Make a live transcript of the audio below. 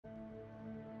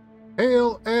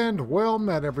Hail and well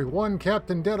met, everyone.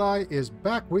 Captain Deadeye is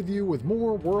back with you with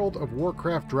more World of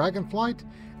Warcraft Dragonflight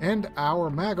and our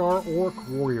Mag'har Orc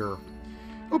Warrior.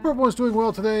 Hope everyone's doing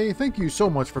well today. Thank you so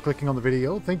much for clicking on the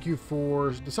video. Thank you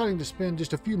for deciding to spend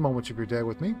just a few moments of your day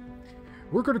with me.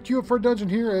 We're going to queue up for a dungeon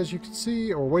here, as you can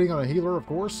see, or waiting on a healer, of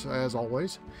course, as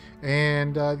always.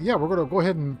 And yeah, we're going to go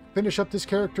ahead and finish up this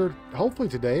character, hopefully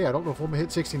today. I don't know if we'll hit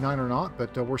 69 or not,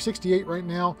 but we're 68 right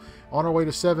now, on our way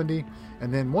to 70.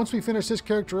 And then once we finish this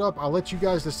character up, I'll let you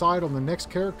guys decide on the next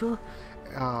character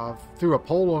through a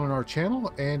poll on our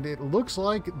channel. And it looks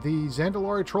like the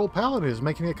Zandalari Troll Paladin is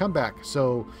making a comeback.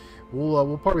 So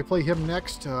we'll probably play him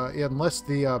next, unless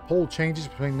the poll changes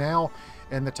between now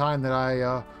and the time that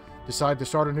I decide to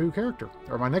start a new character,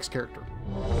 or my next character.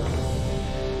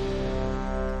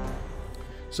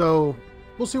 So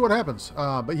we'll see what happens.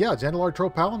 But yeah, Zandalari Troll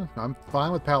Paladin. I'm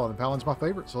fine with Paladin. Paladin's my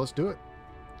favorite, so let's do it.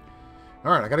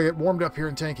 Alright, I gotta get warmed up here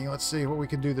in tanking. Let's see what we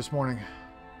can do this morning.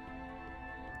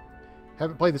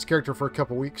 Haven't played this character for a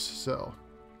couple weeks, so...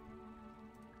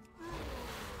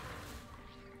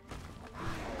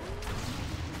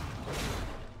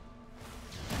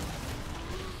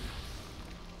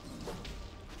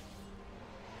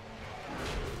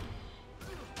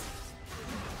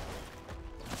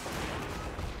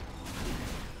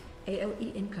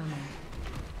 AOE incoming.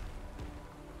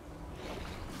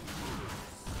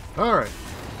 Alright,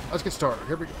 let's get started.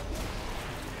 Here we go.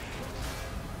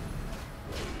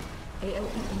 AOE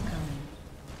incoming.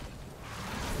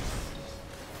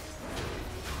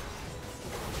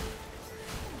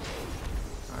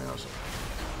 I also.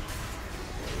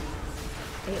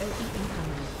 AOE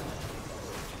incoming.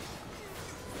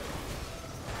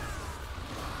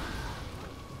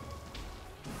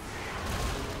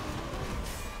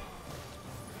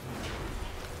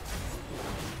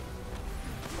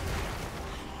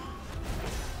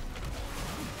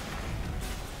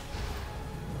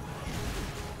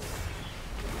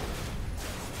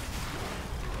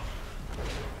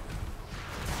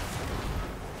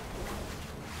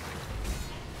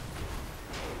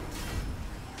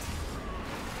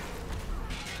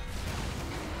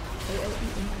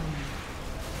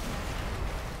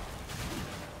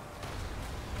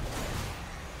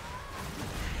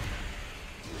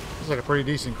 Looks like a pretty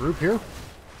decent group here.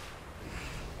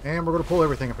 And we're going to pull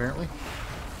everything, apparently.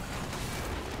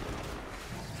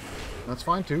 That's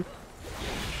fine, too.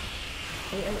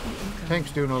 Tank's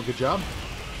doing a good job.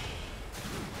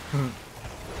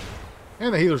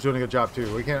 And the healer's doing a good job,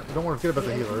 too. We don't want to forget about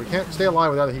the healer. We can't stay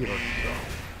alive without a healer.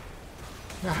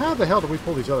 So. Now, how the hell do we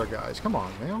pull these other guys? Come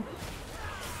on, man.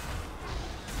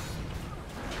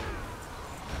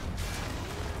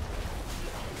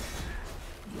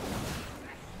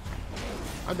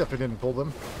 I definitely didn't pull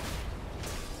them.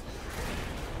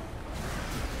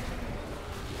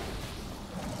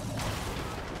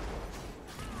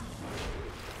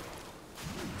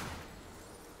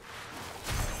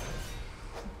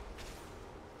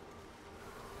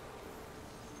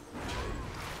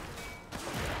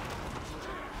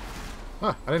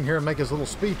 Huh, I didn't hear him make his little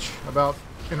speech about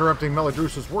interrupting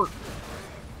Meladrusa's work.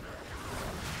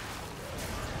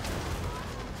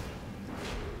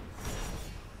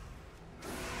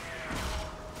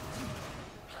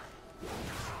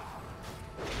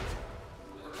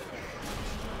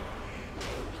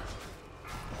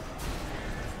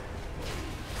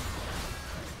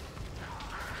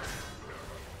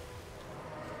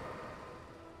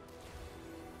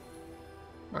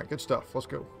 Alright, good stuff. Let's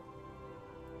go.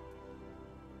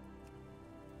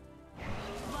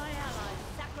 My allies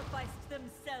sacrificed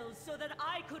themselves so that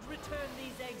I could return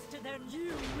these eggs to their... You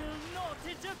will not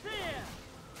interfere!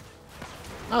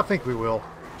 I think we will.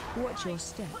 Watch your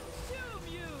step. Consume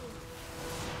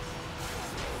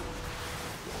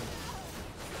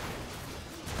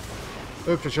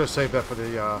you! Oops, I should have saved that for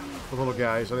the little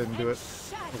guys. I didn't do it.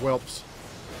 The whelps.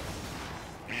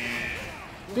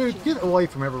 Dude, get away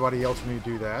from everybody else when you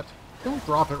do that. Don't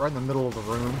drop it right in the middle of the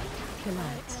room. Kill I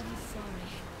out. am sorry,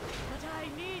 but I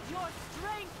need your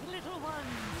strength, little one!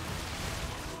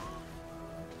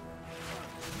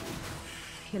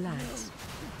 Kill out.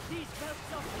 These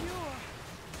belts are pure!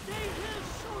 They will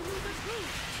show you the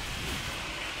truth!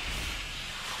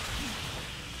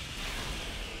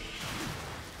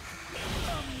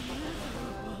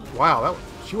 Wow,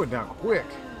 she went down quick.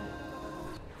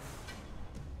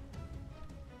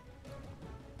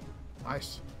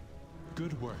 Nice.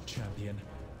 Good work, champion.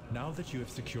 Now that you have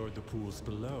secured the pools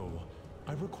below,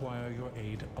 I require your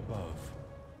aid above.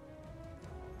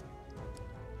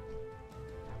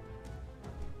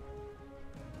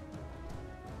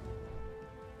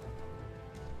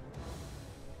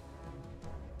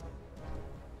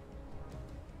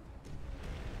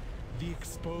 The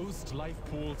exposed life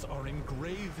pools are in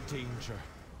grave danger.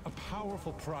 A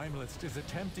powerful primalist is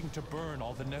attempting to burn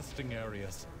all the nesting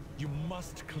areas. You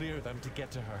must clear them to get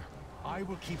to her. I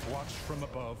will keep watch from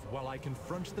above while I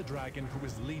confront the dragon who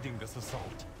is leading this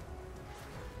assault.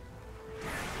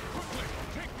 Quickly,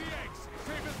 take the eggs!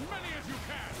 Save as many as you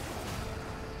can!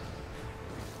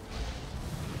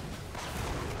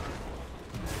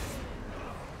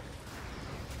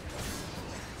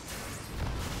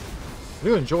 I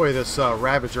do enjoy this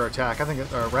Ravager attack. I think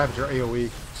Ravager AoE.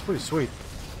 It's pretty sweet.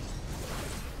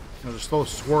 You know, there's those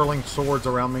swirling swords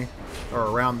around me, or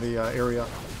around the area.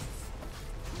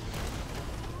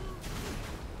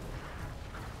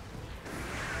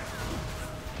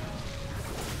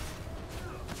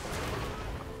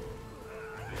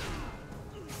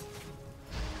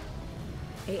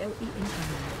 AoE incoming.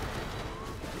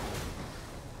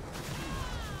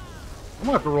 I'm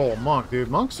gonna have to roll a monk, dude.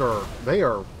 Monks they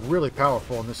are really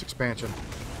powerful in this expansion.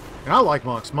 And I like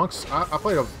monks. I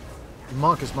played a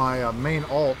monk as my main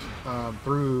alt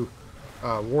through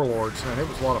Warlords, and it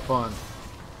was a lot of fun.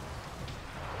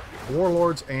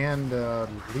 Warlords and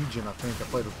Legion, I think. I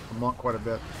played a monk quite a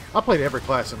bit. I played every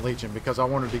class in Legion because I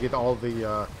wanted to get all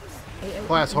the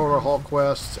class horror hall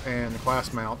quests and the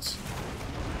class mounts.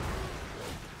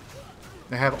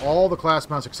 They have all the class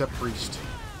mounts except Priest.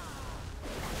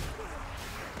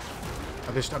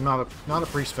 I'm not a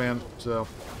Priest fan, so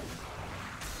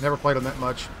never played them that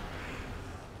much.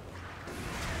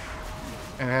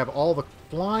 And I have all the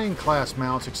flying class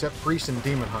mounts except Priest and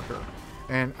Demon Hunter.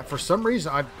 And for some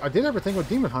reason, I did everything with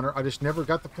Demon Hunter. I just never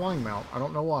got the flying mount. I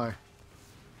don't know why.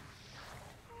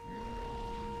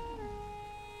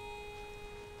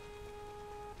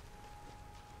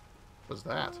 What's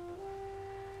that?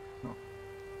 Oh.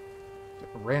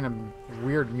 Random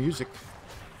weird music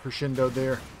crescendo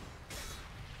there.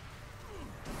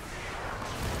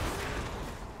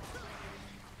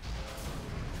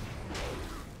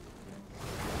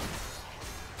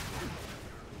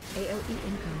 AoE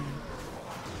incoming.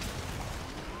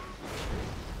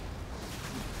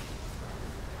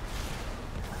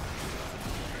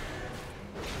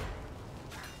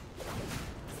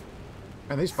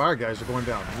 And these fire guys are going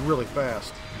down really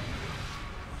fast.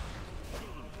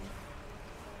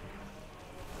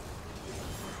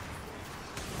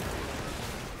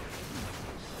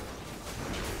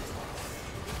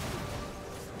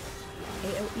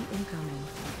 AoE incoming.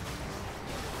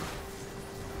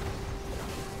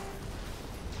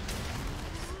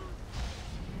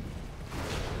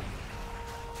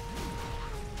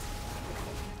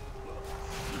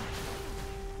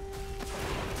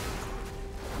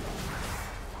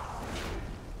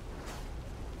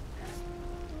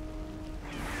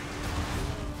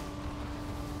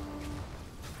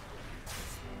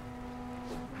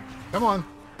 Come on.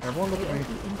 Everyone look at me.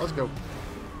 Let's go.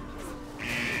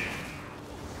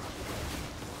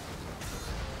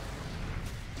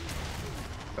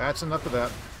 That's enough of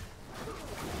that.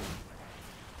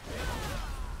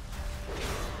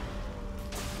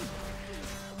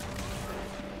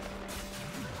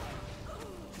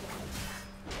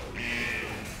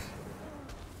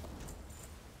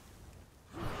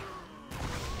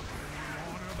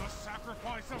 Honor the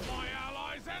sacrifice of my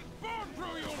allies and burn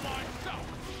through you myself!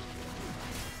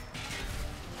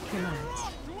 Commands.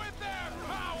 Up with their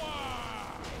power!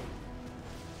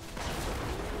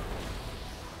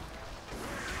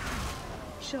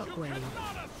 Shockwave.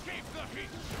 Cannot escape the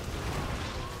heat!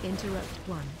 Interrupt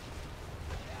 1.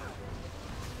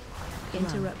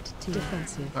 Interrupt 2.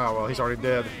 Defensive. Oh, well, he's already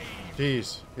dead.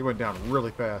 Jeez. He went down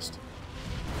really fast.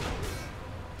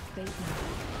 Fate now.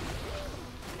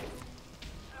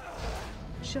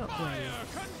 Shockwave.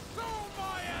 Consume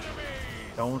my enemy!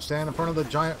 Don't stand in front of the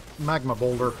giant magma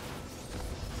boulder. Be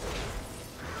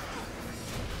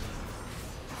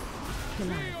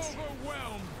Commands.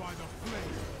 overwhelmed by the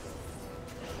flame!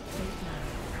 Fate now.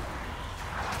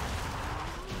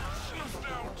 Just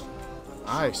out!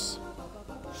 Nice.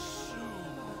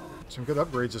 Some good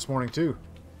upgrades this morning, too.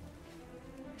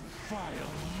 Vile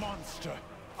monster!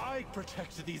 I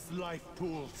protect these life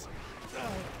pools.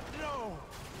 No!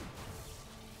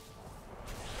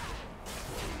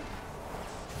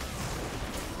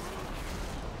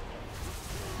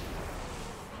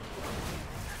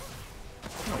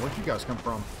 Oh, where'd you guys come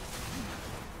from?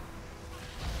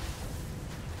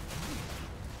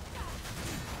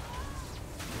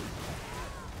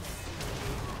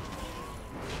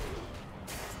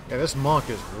 Yeah, this monk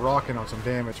is rocking on some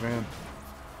damage, man.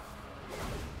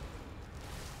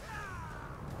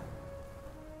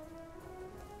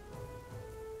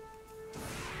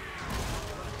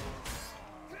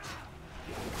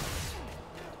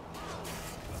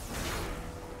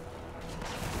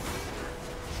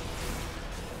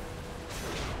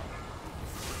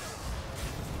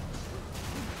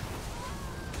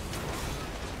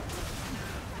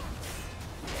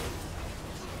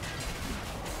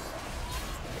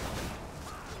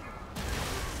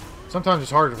 Sometimes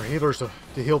it's harder for healers to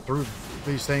heal through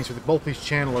these things with both these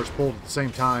channelers pulled at the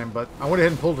same time, but I went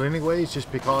ahead and pulled it anyways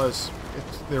just because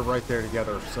they're right there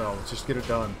together, so let's just get it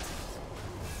done.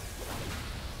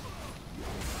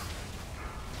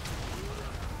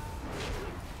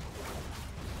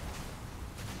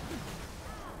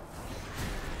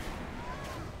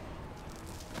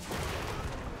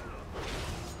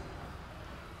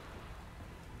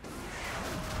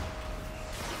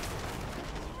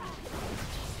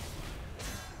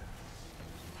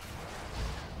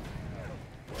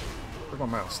 Where's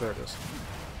my mouse? There it is.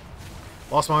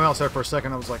 Lost my mouse there for a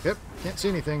second. I was like, yep, can't see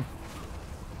anything.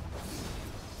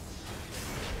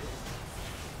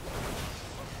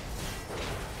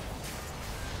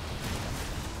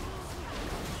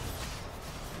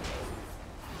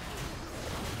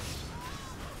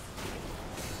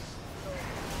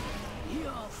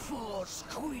 Your false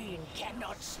queen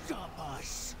cannot stop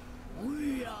us.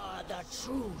 We are the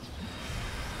truth.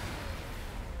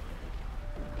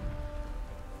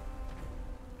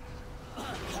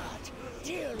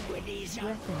 Deal with these.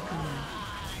 Breath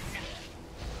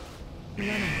incoming.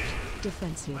 Run out.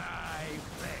 Defensive.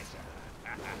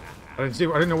 I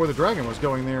didn't know where the dragon was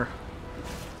going there.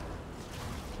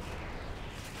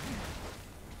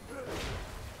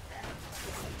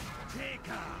 Take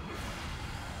her.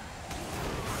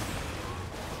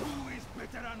 Who is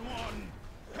better than one?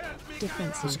 Help me.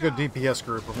 Defensive. This is a good DPS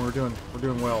group, and we're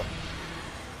doing well.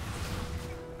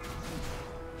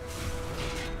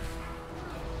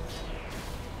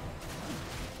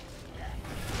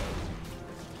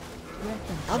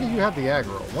 How do you have the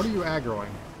aggro? What are you aggroing?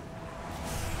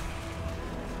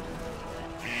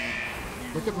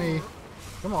 Look at me.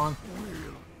 Come on.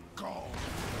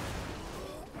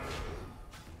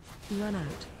 Run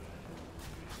out.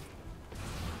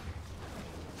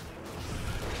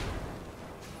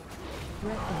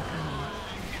 Breath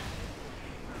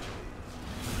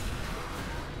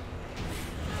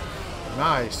incoming.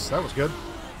 Nice. That was good.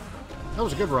 That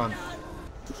was a good run.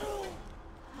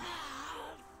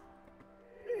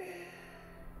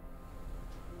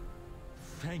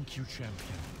 Thank you, champion.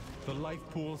 The life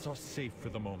pools are safe for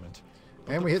the moment.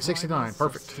 But And the we hit 69. primals are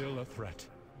Perfect. Still a threat.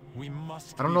 We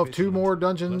must I don't be know if 2 more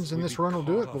vigilant, dungeons lest in we this be run will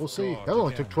do caught it, but off we'll see. guard That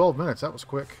only again. took 12 minutes. That was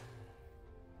quick.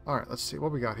 Alright, let's see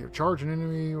what we got here. Charge an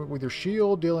enemy with your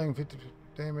shield, dealing 50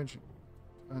 damage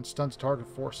and stuns target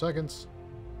for 4 seconds.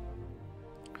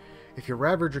 If your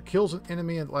Ravager kills an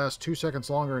enemy, it lasts 2 seconds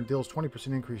longer and deals 20%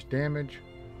 increased damage.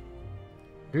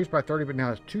 Reduced by 30, but now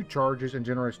has 2 charges and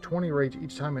generates 20 rage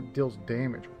each time it deals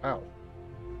damage. Wow.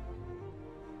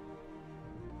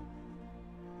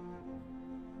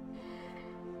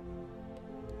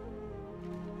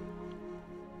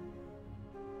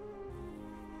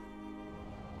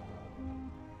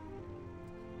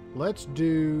 Let's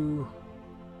do...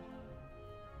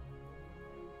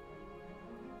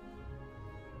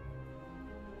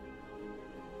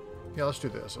 Yeah, let's do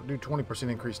this. I'll do 20%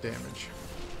 increased damage.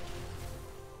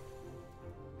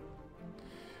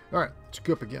 Alright, let's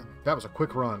go up again. That was a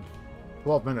quick run.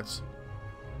 12 minutes.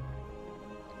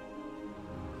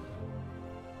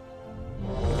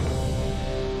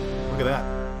 Look at that.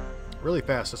 Really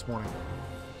fast this morning.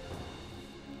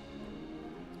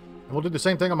 And we'll do the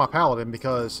same thing on my Paladin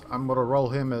because I'm going to roll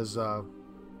him as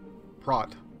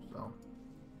Prot, so,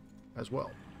 as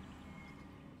well.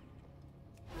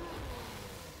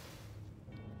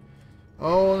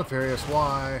 Oh, Nefarious,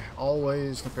 why?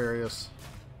 Always Nefarious.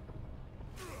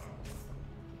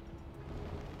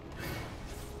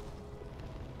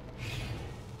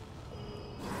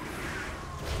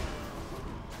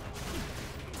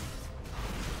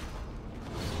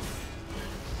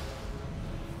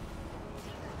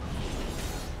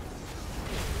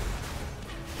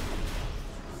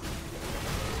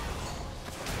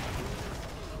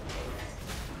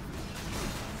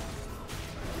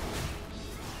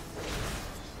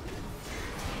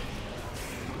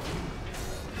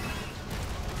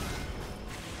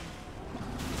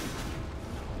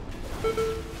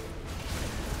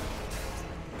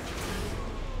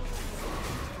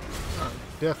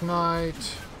 Death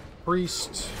Knight,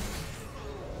 Priest,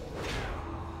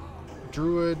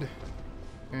 Druid,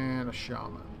 and a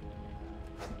Shaman.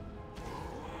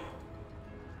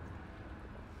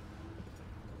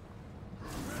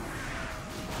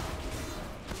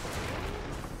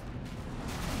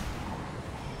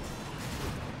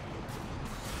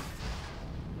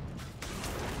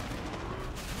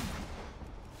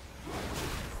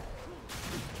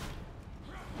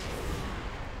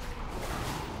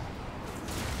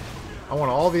 I want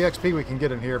all the XP we can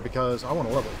get in here because I want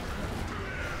to level.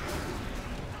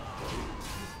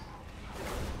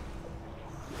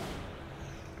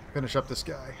 finish up this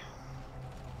guy.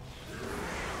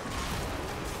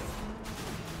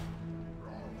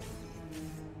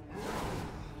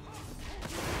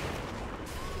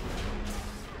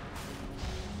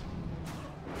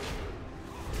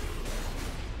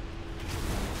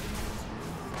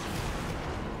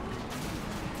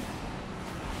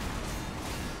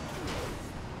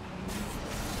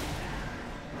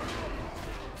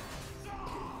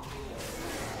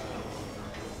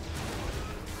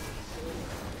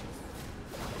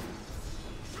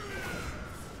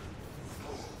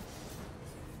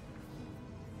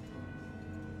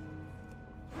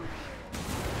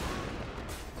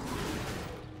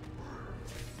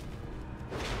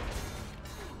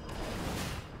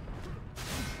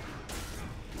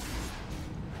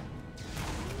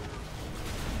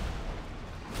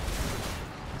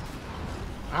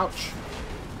 Ouch.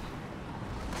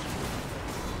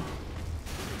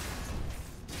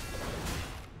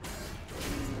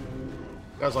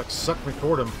 Guys like sucked me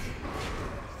toward him.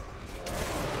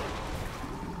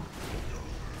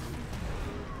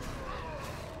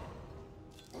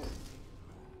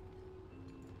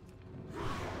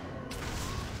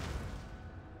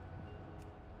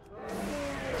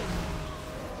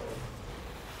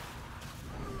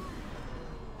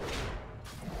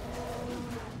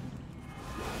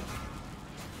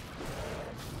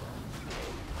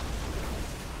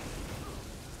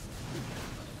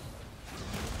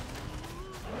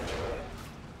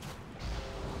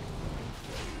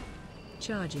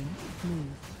 Charging. Move.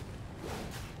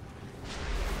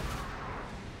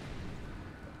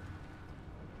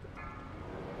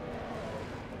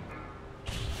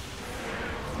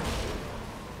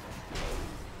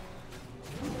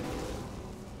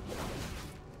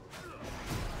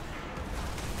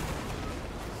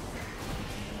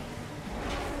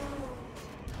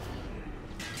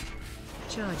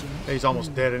 Charging. He's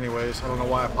almost dead anyways. I don't know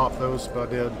why I popped those, but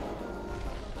I did.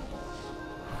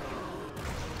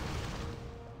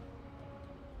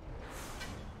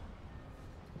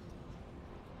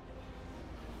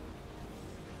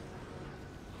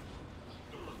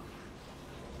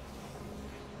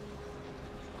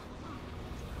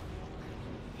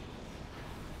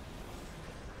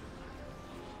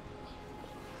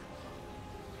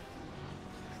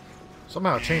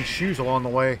 Somehow I changed shoes along the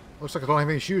way. Looks like I don't have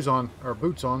any shoes on, or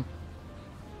boots on.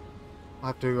 I'll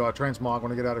have to transmog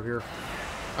when I get out of here.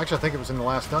 Actually, I think it was in the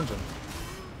last dungeon.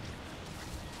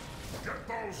 Get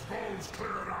those bones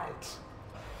cleared out.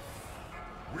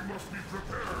 We must be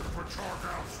prepared for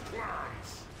Chargav's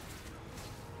plans.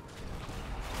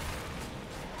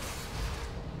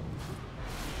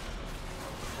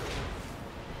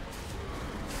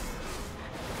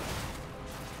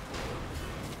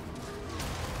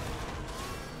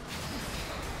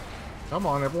 Come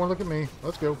on, everyone, look at me.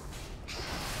 Let's go.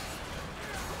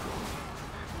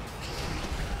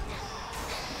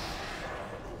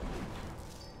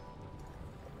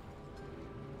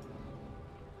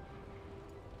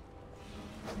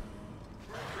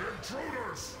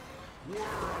 Intruders! Where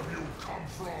have you come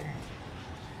from?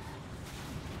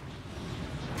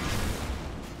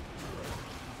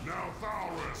 Now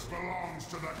Thalris belongs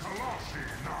to the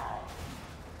Kalashi now.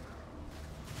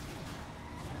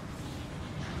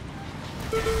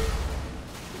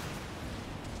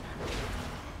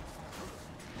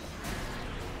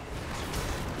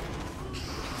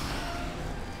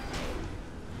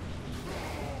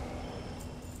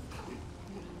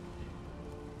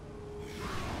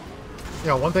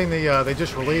 Yeah, one thing they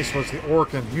just released was the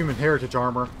Orc and Human Heritage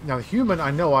armor. Now, the Human,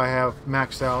 I know I have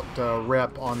maxed out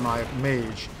rep on my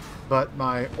Mage, but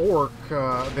my Orc,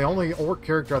 the only Orc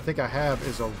character I think I have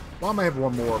is a, well, I may have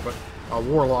one more, but a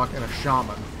Warlock and a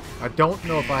Shaman. I don't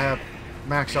know if I have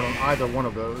maxed out on either one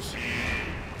of those.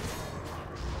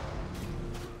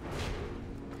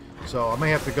 So I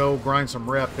may have to go grind some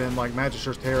rep in like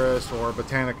Magister's Terrace or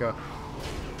Botanica.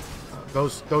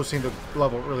 Those seem to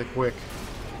level really quick.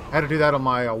 I had to do that on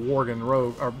my Worgen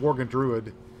Rogue or Worgen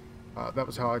Druid. That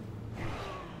was how I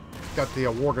got the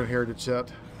Worgen Heritage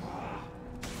set.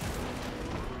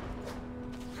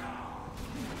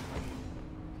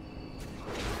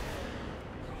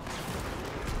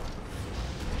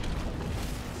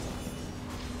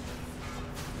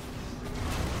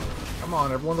 Come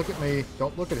on, everyone, look at me.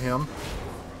 Don't look at him.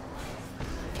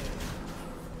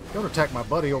 Don't attack my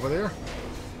buddy over there.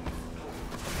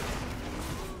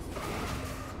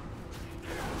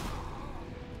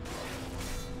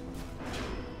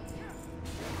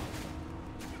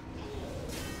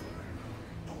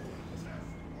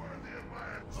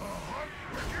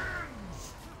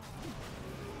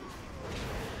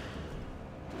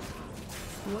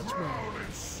 Watch well.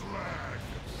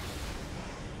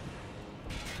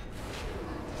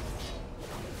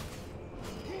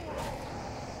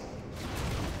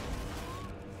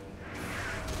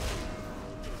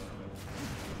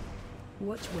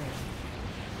 Watch where.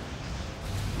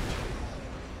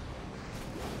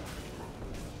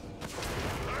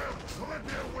 I'll clip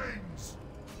your wings!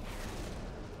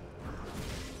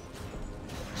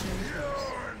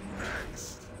 You're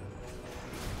next!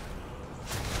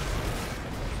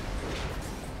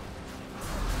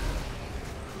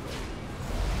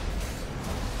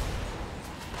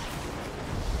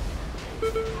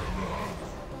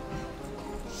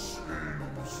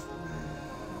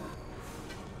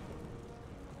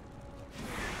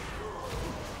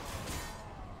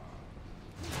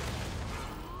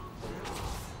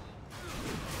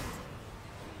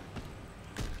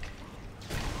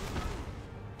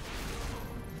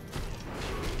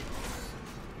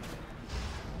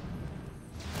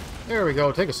 There we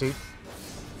go. Take a seat.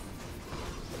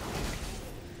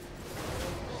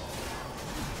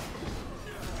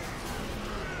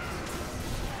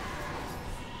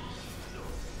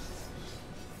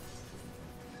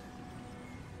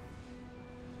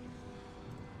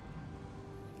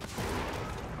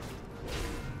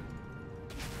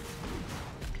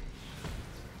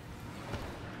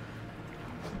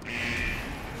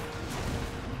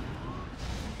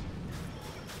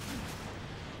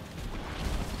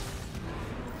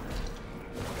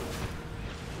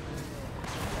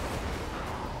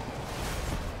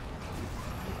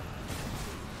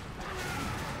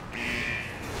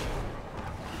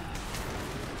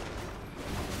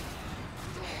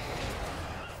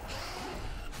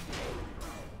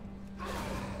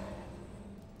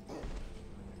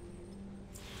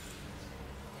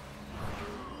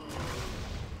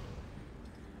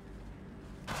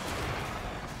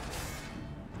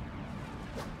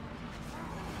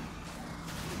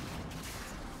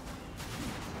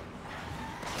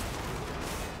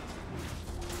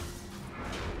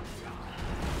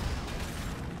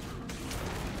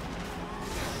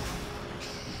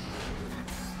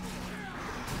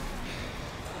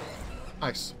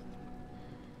 Nice.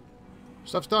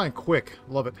 Stuff's dying quick.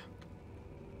 Love it.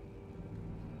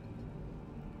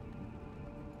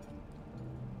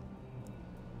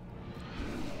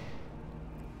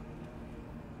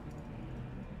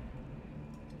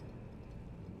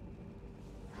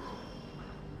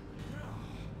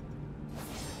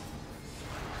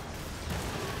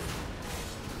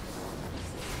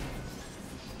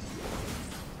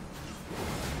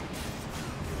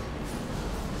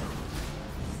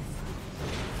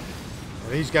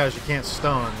 These guys you can't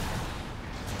stun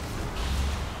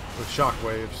with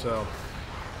shockwaves, so.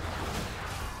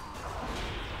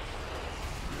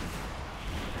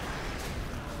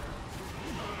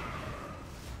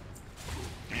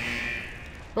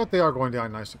 But they are going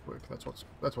down nice and quick. That's what's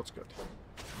good.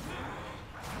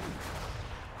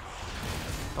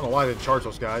 I don't know why I didn't charge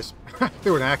those guys.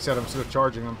 Threw an axe at them instead of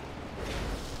charging them.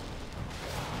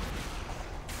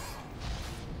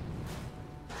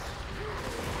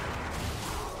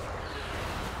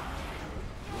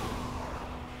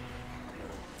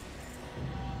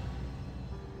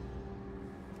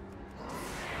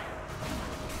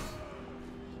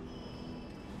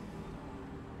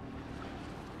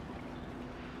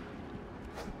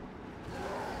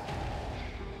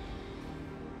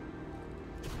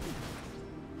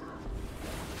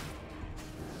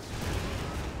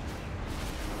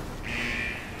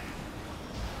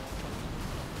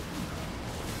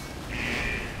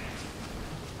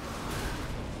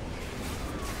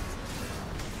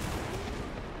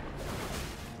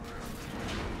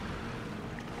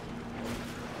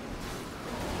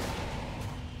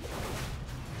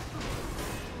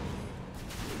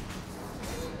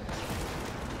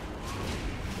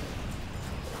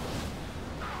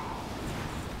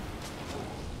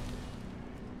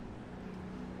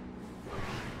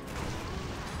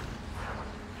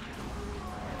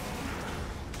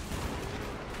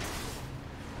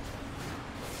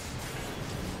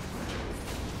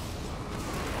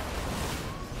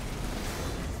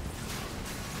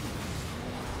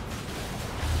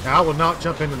 Now, I will not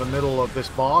jump into the middle of this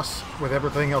boss with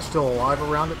everything else still alive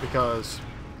around it because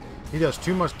he does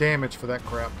too much damage for that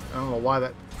crap. I don't know why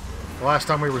that... The last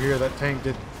time we were here, that tank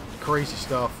did crazy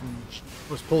stuff and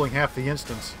was pulling half the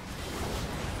instance.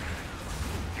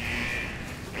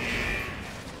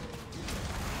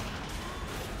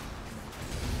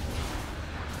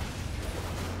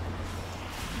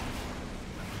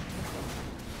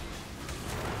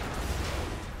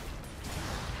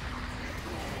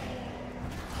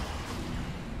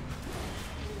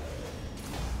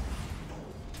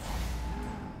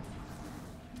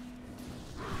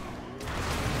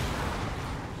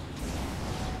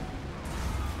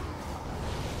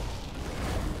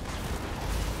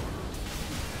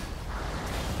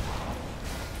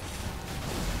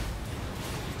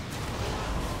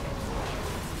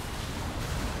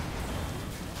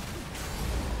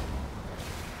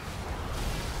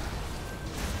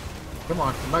 Come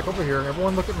on, come back over here.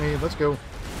 Everyone look at me. Let's go.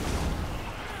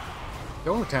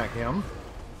 Don't attack him.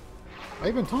 I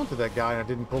even taunted that guy and I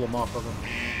didn't pull him off of him.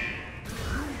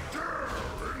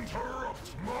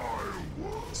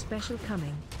 Special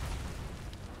coming.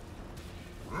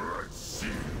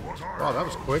 Wow, that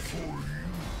was quick.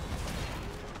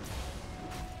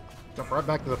 Jump right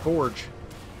back to the forge.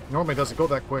 Normally it doesn't go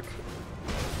that quick.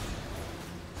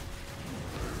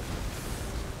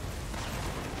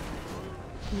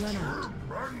 Run out.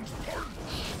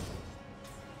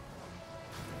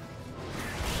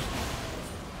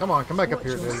 Come on, come back up Watch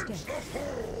here, your dude. step.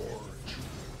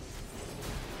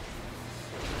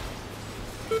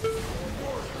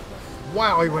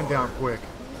 Wow, he went down quick.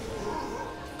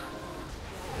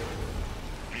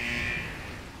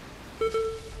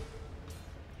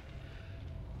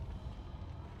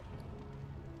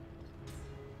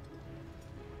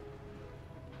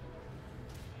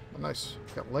 Nice.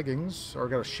 Got leggings, or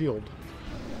got a shield.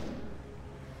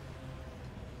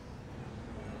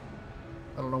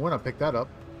 I don't know when I picked that up.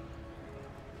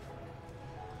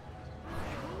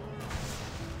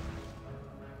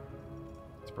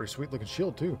 It's a pretty sweet looking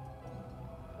shield too.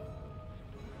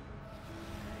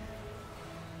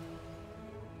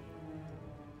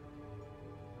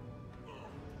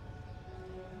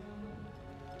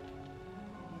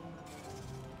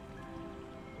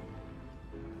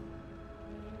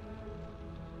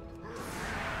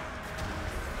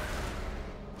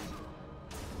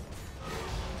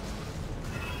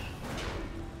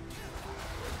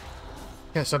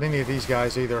 Can't set any of these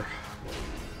guys either.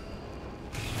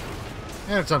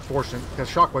 And it's unfortunate because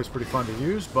Shockwave's pretty fun to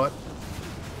use, but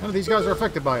none of these guys are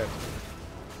affected by it.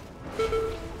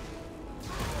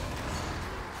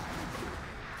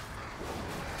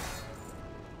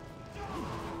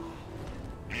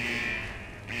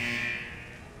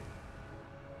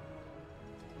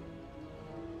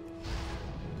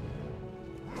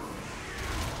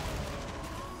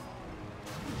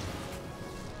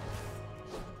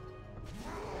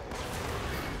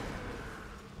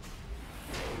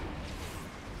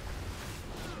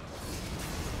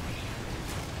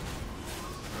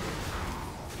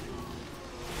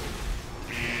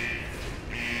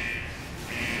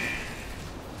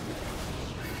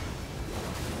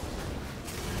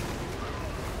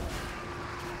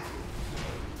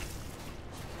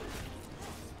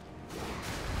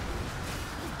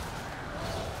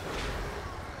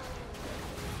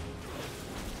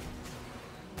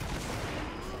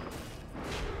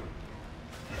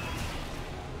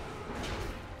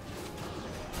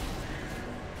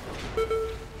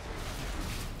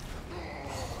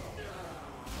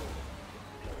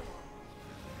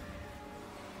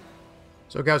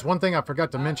 So guys, one thing I forgot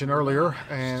to mention earlier,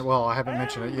 and well, I haven't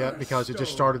mentioned it yet because it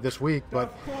just started this week,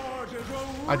 but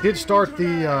I did start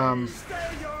the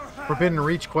Forbidden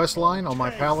Reach quest line on my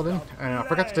Paladin, and I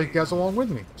forgot to take you guys along with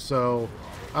me. So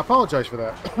I apologize for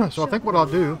that. So I think what I'll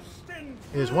do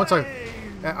is once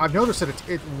I've noticed that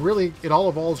it all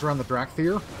evolves around the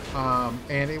Drakthir,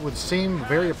 and it would seem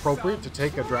very appropriate to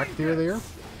take a Drakthir there.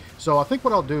 So I think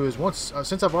what I'll do is once,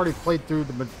 since I've already played through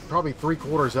probably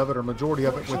 3/4 of it or majority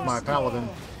of it with my Paladin,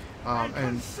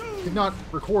 and did not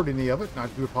record any of it, and I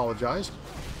do apologize.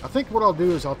 I think what I'll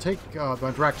do is I'll take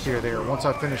my Drakthir there once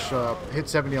I finish hit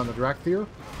 70 on the Drakthir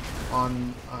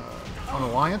on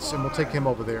Alliance, and we'll take him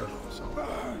over there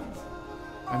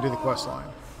and do the quest line.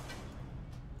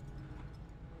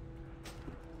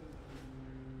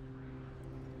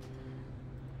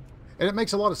 And it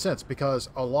makes a lot of sense because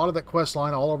a lot of that quest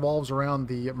line all revolves around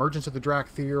the emergence of the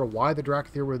Drakthir, why the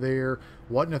Drakthir were there,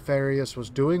 what Nefarious was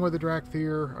doing with the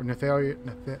Drakthir, or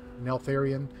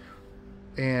Neltharion,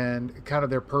 and kind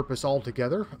of their purpose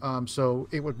altogether. So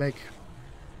it would make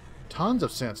tons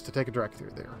of sense to take a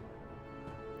Drakthir there.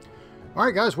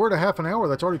 Alright guys, we're at a half an hour.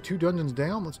 That's already 2 dungeons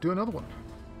down. Let's do another one.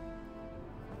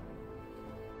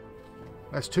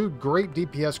 That's 2 great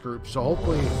DPS groups, so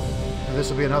hopefully this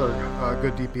will be another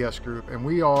good DPS group. And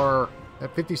we are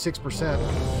at 56%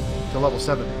 to level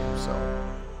 70, so.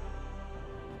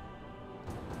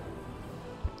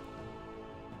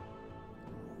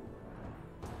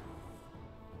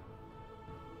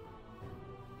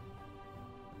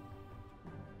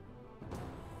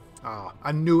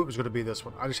 I knew it was going to be this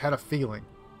one. I just had a feeling.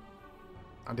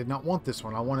 I did not want this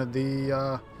one. I wanted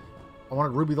I wanted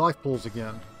Ruby Life Pools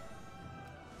again.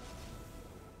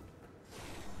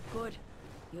 Good.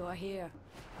 You are here.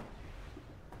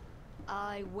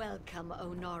 I welcome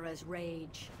Onara's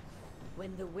rage.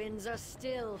 When the winds are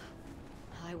still,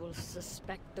 I will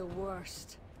suspect the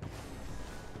worst.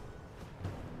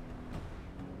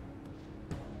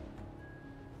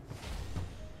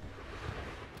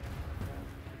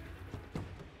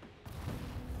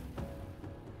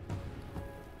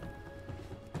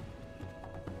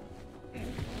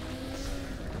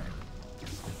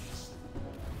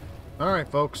 Alright,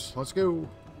 folks. Let's go.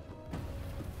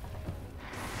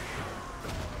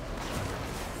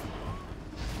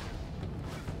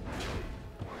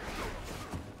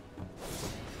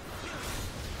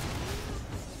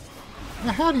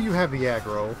 Now, how do you have the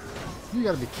aggro? You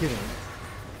gotta be kidding me.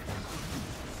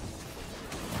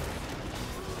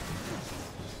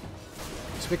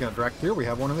 Speaking of Drakthir, we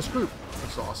have one in this group.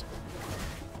 That's awesome.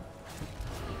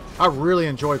 I really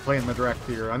enjoyed playing the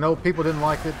Drakthir. I know people didn't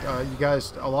like it. You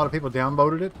guys, a lot of people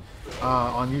downvoted it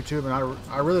on YouTube, and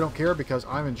I really don't care because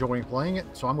I'm enjoying playing it,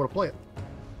 so I'm going to play it.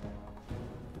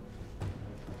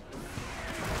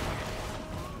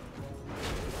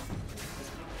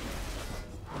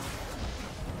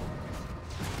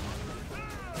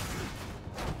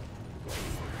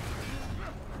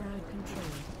 Crowd control.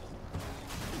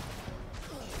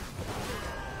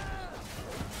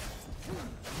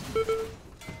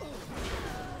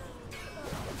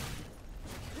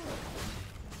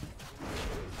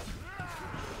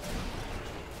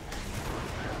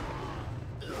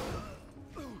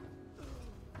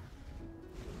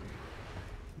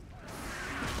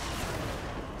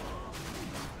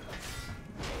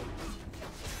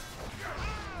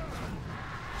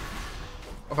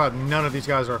 How about none of these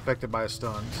guys are affected by his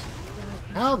stuns?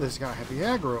 How this guy had the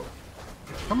aggro?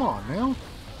 Come on, now.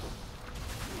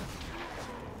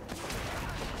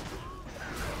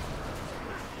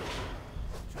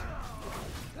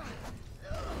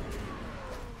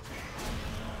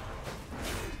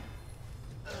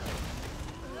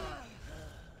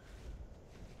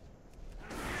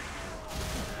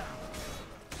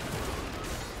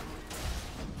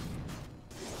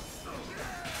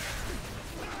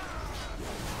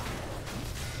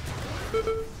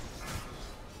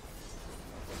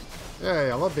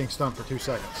 Yay, I love being stunned for 2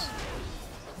 seconds.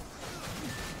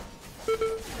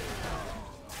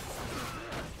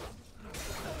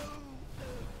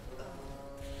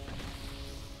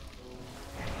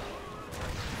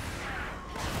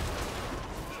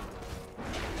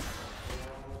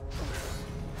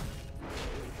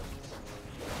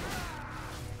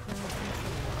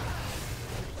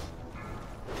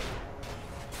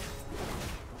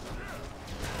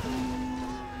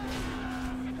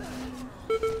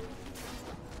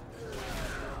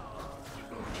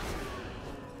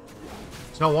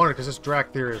 No wonder, because this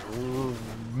Drakthir is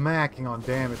macking on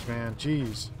damage, man.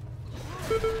 Jeez.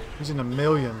 He's in the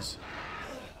millions.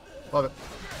 Love it.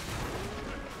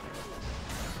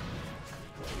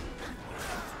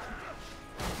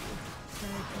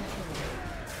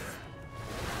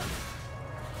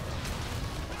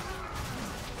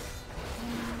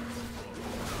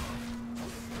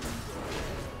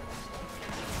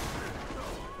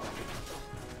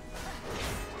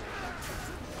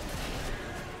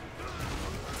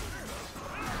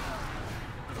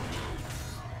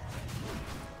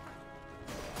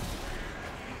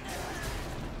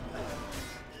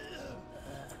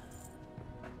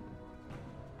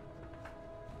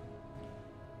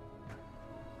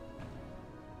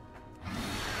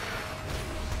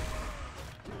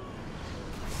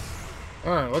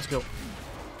 Alright, let's go.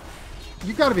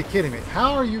 You gotta be kidding me.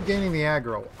 How are you gaining the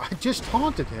aggro? I just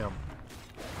taunted him.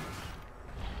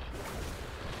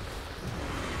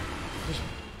 Just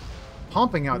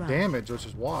pumping out damage, which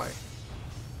is why.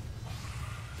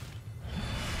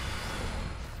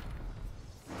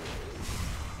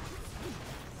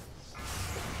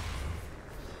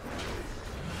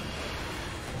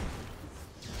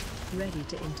 Ready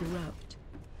to interrupt.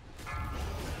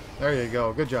 There you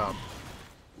go. Good job.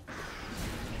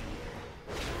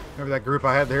 Remember that group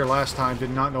I had there last time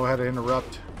did not know how to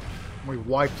interrupt. We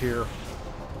wiped here.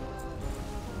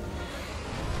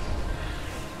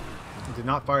 Did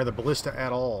not fire the ballista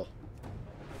at all.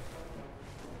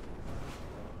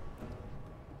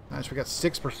 Nice, we got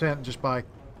 6% just by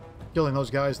killing those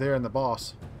guys there and the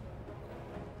boss.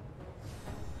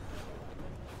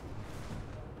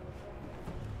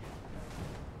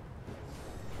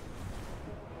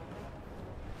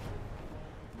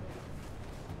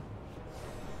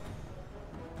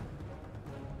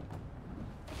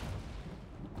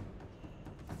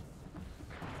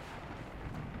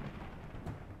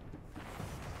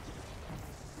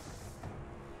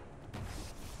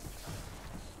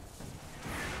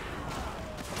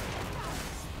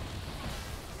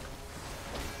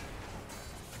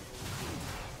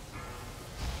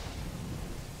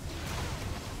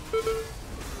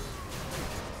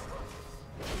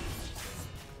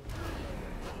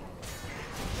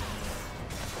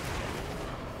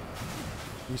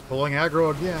 He's pulling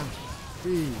aggro again.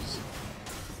 Jeez.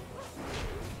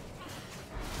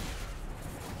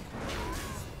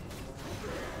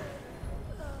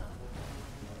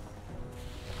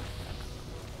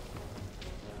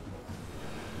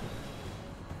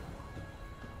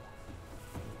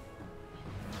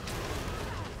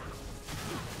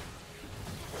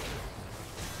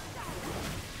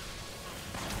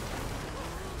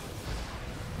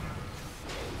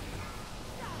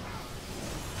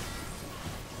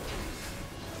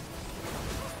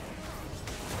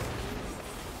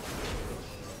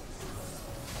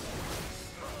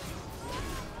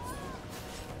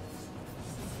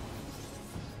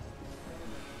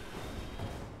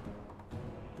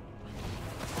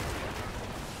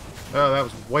 Oh, that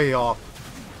was way off.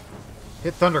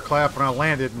 Hit Thunderclap when I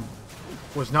landed and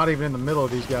was not even in the middle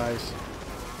of these guys.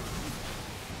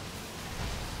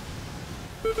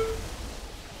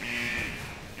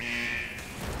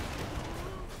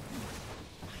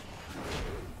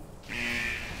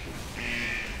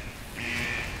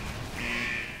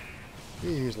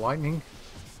 Jeez, lightning.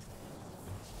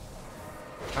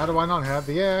 How do I not have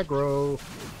the aggro?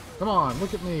 Come on,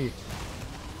 look at me.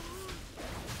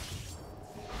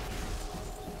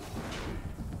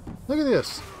 Look at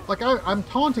this. Like, I'm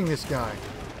taunting this guy.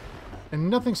 And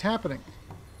nothing's happening.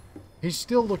 He's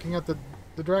still looking at the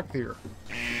Drakthir.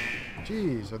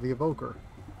 Jeez, or the Evoker.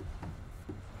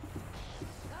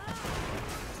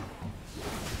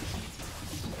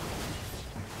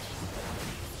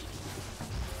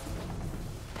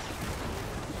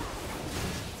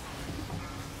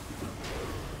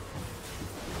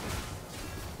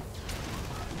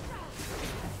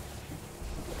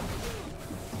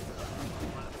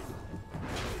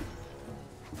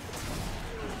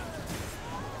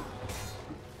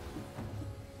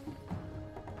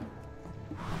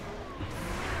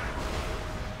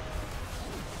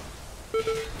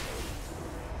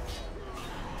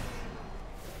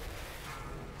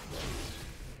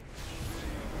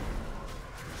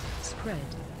 Spread.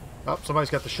 Oh, somebody's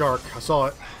got the shark. I saw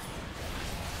it.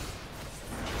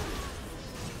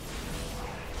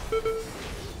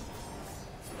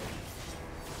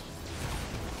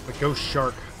 The ghost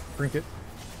shark trinket.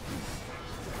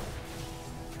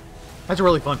 That's a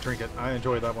really fun trinket. I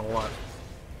enjoyed that one a lot.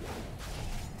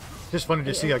 Just funny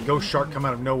to see a ghost shark come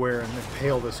out of nowhere and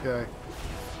impale this guy.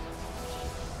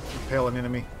 Impale an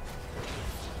enemy.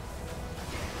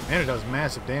 And it does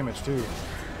massive damage too.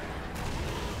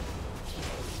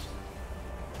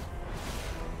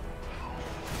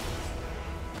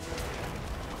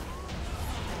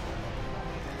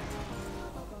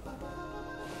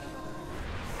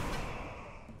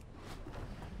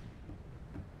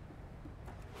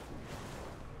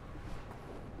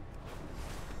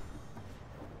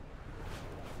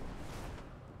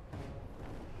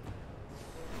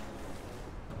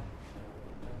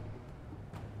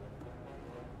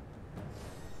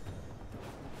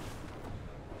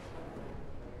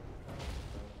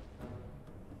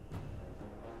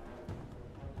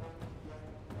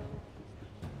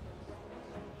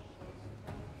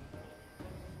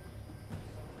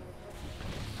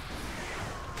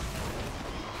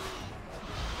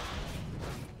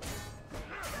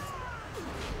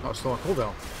 Oh, it's still on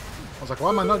cooldown. I was like, why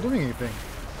am I not doing anything?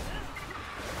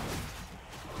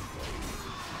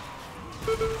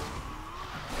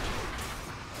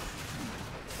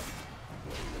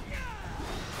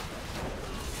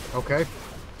 Okay.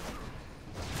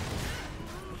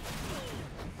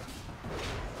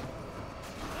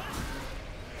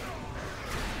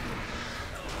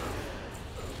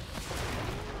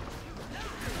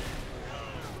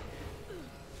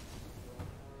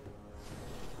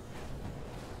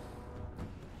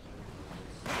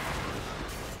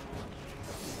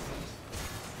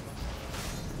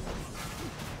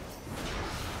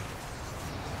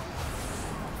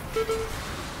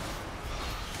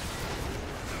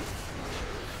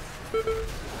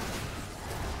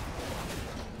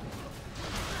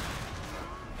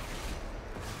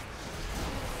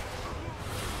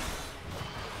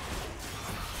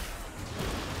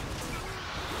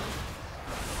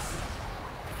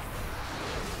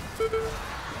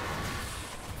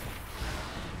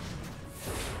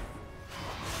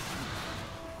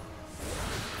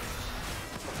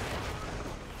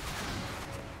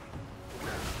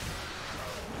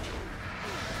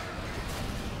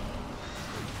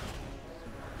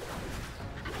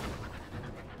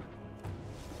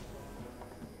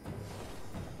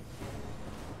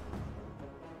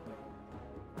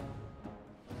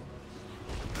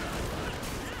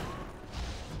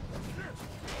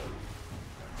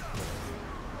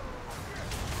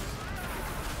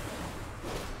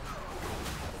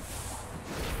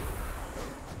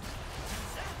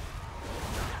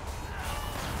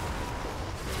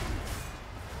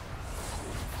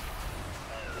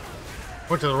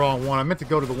 Went to the wrong one. I meant to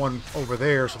go to the one over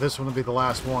there, so this one will be the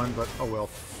last one, but oh well.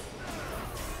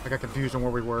 I got confused on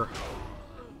where we were.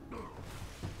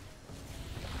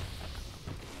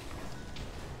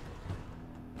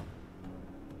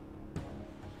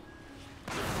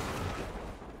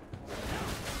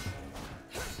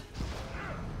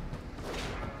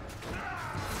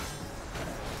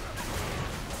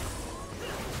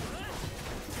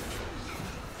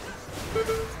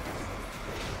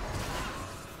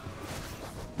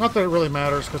 Not that it really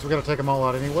matters, because we got to take them all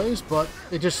out anyways, but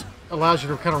it just allows you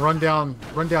to kind of run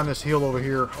down this hill over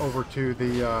here, over to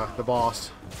the boss.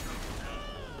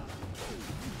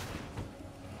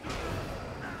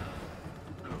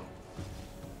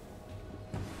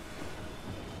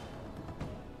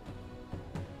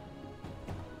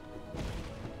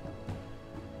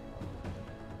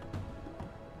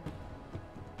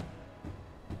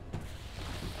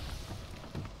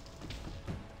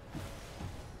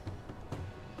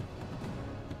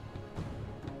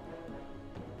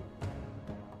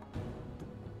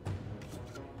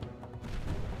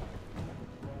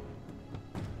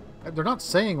 They're not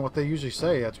saying what they usually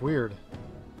say. That's weird.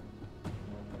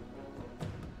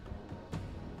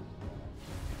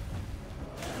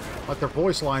 Like their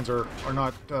voice lines are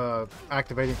not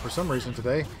activating for some reason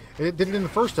today. It did it in the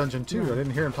first dungeon too. I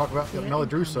didn't hear him talk about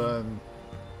Meladrusa and...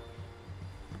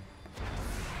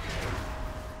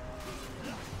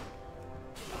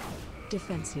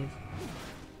 Defensive.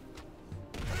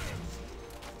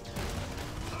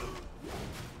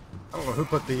 I don't know who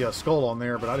put the skull on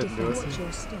there, but I didn't do it. Watch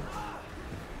your step.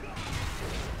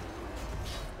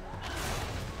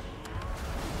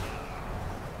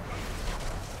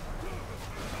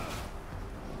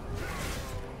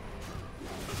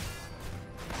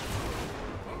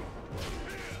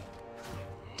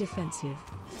 Defensive.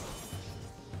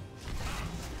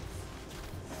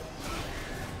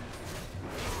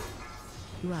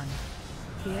 Run.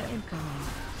 Fear incoming.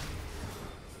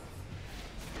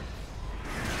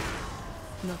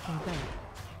 Knocking back.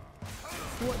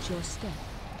 Watch your step.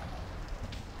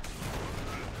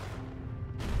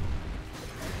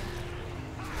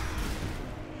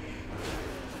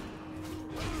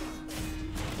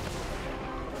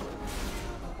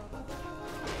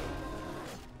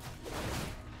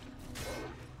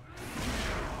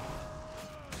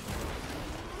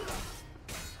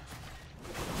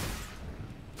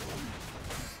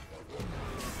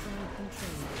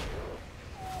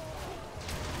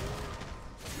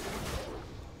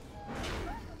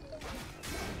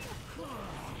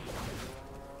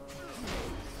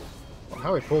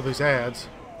 How he pulled these ads.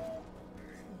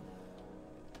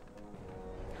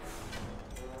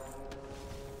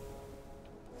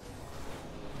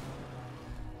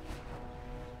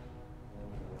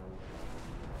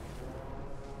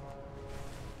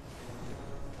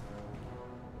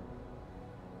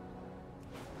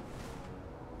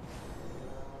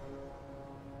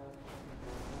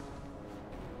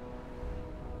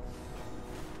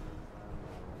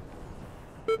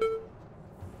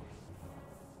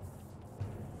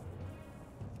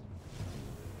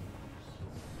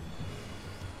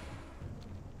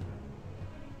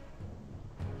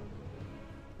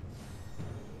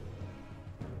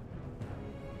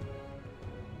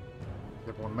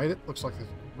 Everyone made it. Looks like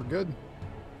we're good.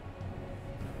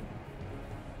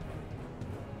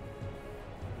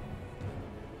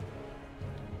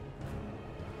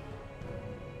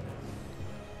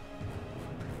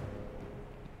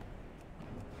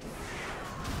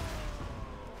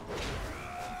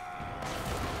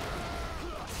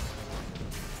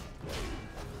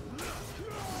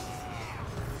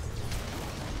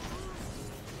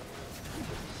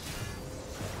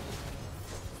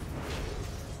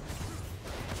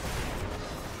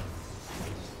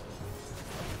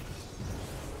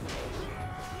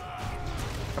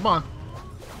 Come on.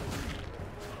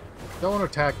 Don't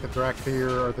attack the Drakthir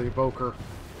or the Evoker.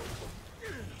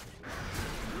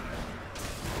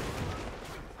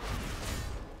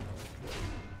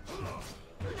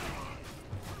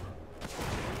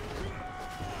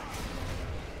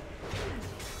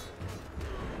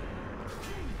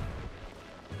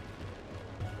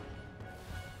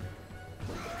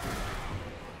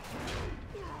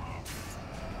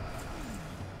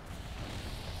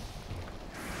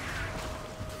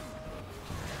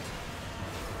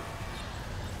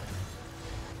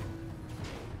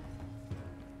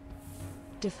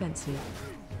 Defensive.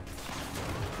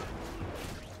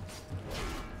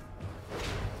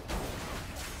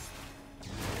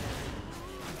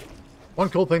 One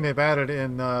cool thing they've added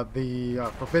in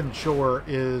the Forbidden Shore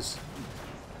is,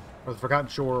 or the Forgotten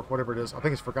Shore, whatever it is. I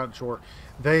think it's Forgotten Shore.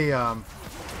 They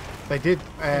did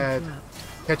add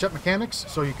catch-up mechanics,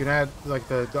 so you can add like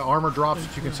the armor drops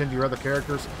that you can send to your other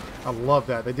characters. I love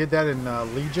that. They did that in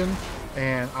Legion,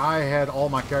 and I had all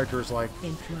my characters like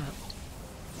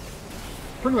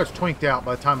pretty much twinked out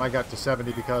by the time I got to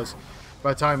 70, because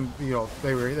by the time, you know,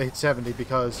 they hit 70,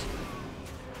 because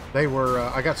they were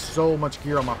I got so much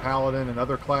gear on my paladin and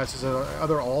other classes,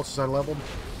 other alts as I leveled.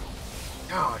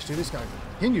 Gosh, dude, this guy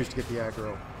continues to get the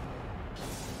aggro.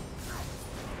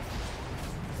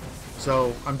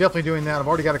 So I'm definitely doing that. I've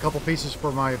already got a couple pieces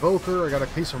for my Evoker. I got a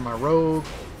piece for my Rogue.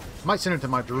 Might send it to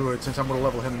my Druid since I'm going to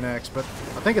level him next. But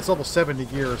I think it's level 70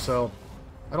 gear, so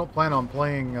I don't plan on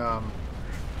playing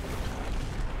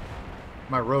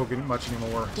my Rogue much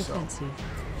anymore. Defensive.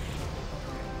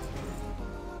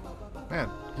 So. Man,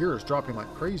 gear is dropping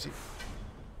like crazy.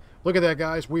 Look at that,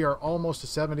 guys. We are almost to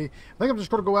 70. I think I'm just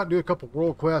going to go out and do a couple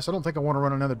world quests. I don't think I want to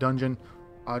run another dungeon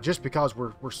just because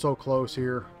we're so close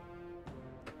here.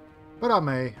 But I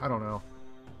may. I don't know.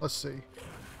 Let's see.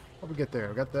 What we get there?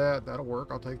 We got that. That'll work.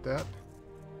 I'll take that.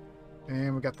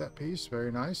 And we got that piece.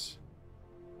 Very nice.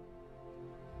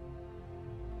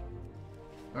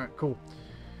 All right, cool.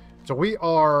 So we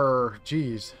are...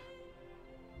 Geez.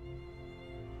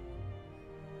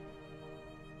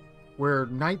 We're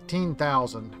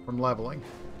 19,000 from leveling.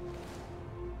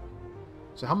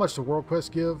 So how much do world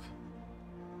quests give?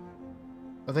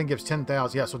 I think it gives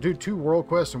 10,000. Yeah, so do 2 world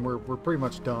quests and we're pretty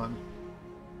much done.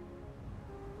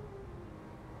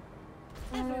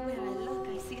 Everywhere I look,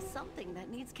 I see something that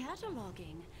needs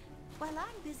cataloging. While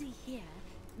I'm busy here,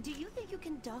 do you think you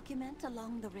can document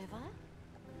along the river?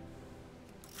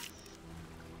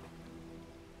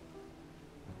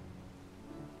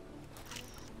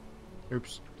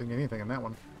 Oops, didn't get anything in that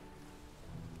one.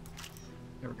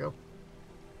 There we go.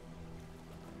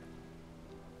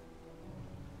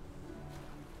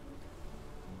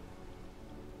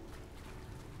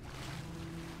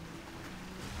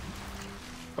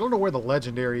 I don't know where the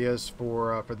legendary is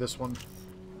for this one.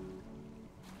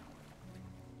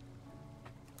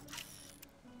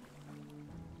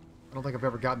 I don't think I've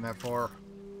ever gotten that far.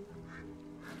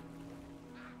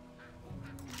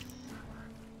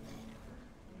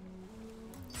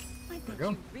 There we go.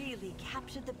 You really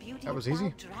captured the beauty That was of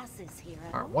easy. here,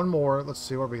 All right, one more. Let's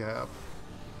see what we have.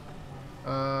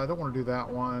 I don't want to do that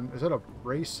one. Is that a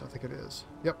race? I think it is.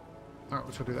 Yep. All right,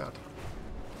 let's go do that.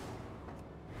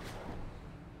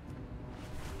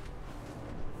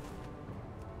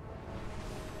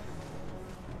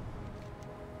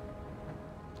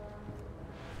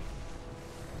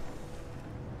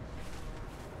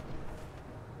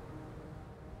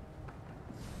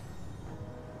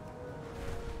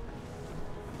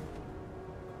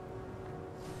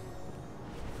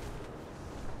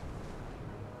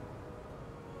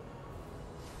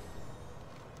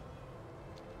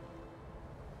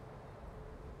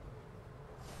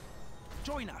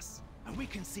 Join us, and we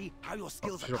can see how your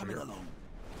skills she's are over coming here. along.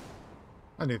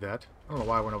 I knew that. I don't know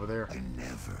why I went over there. I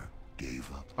never gave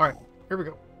up. All right, here we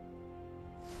go.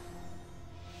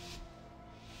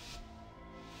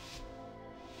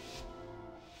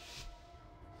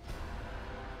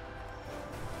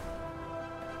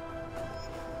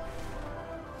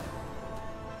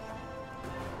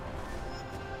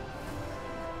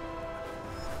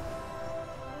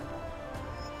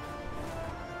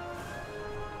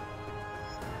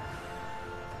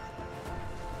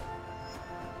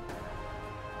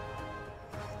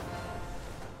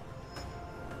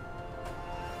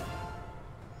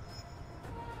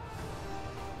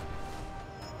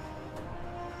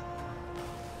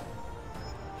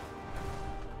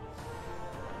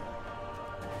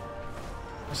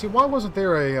 See, why wasn't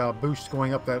there a boost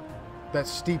going up that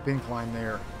steep incline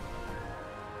there?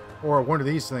 Or one of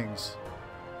these things?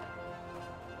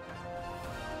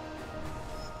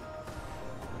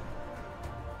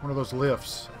 One of those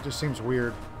lifts. It just seems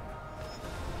weird.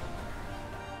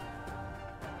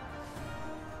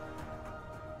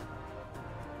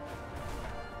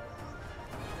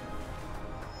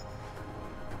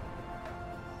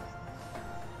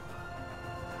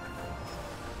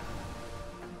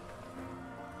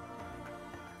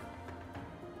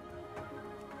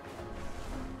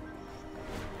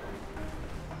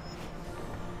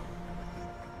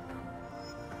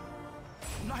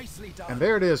 Nicely done. And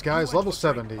there it is, guys. You Level and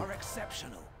your trick 70. are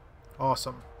exceptional.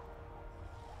 Awesome.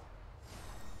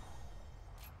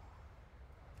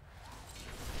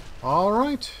 All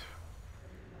right.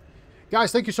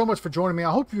 Guys, thank you so much for joining me.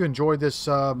 I hope you enjoyed this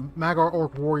Mag'har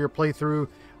Orc Warrior playthrough.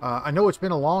 I know it's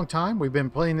been a long time. We've been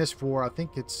playing this for, I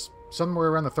think it's somewhere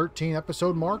around the 13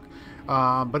 episode mark.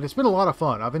 But it's been a lot of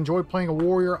fun. I've enjoyed playing a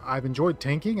warrior. I've enjoyed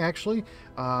tanking, actually.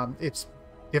 It's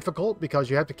difficult because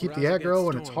you have to keep the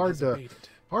aggro, and it's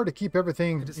hard to keep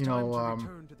everything, you know.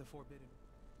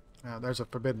 There's a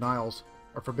Forbidden Isles,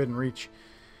 or Forbidden Reach.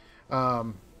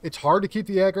 It's hard to keep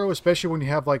the aggro, especially when you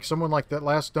have like someone like that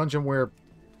last dungeon where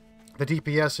the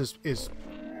DPS is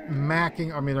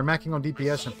macking. I mean, they're macking on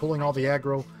DPS and pulling all the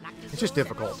aggro. It's just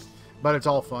difficult, but it's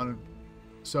all fun.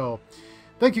 So,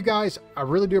 thank you guys. I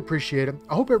really do appreciate it.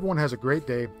 I hope everyone has a great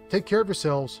day. Take care of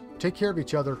yourselves. Take care of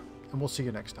each other, and we'll see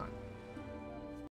you next time.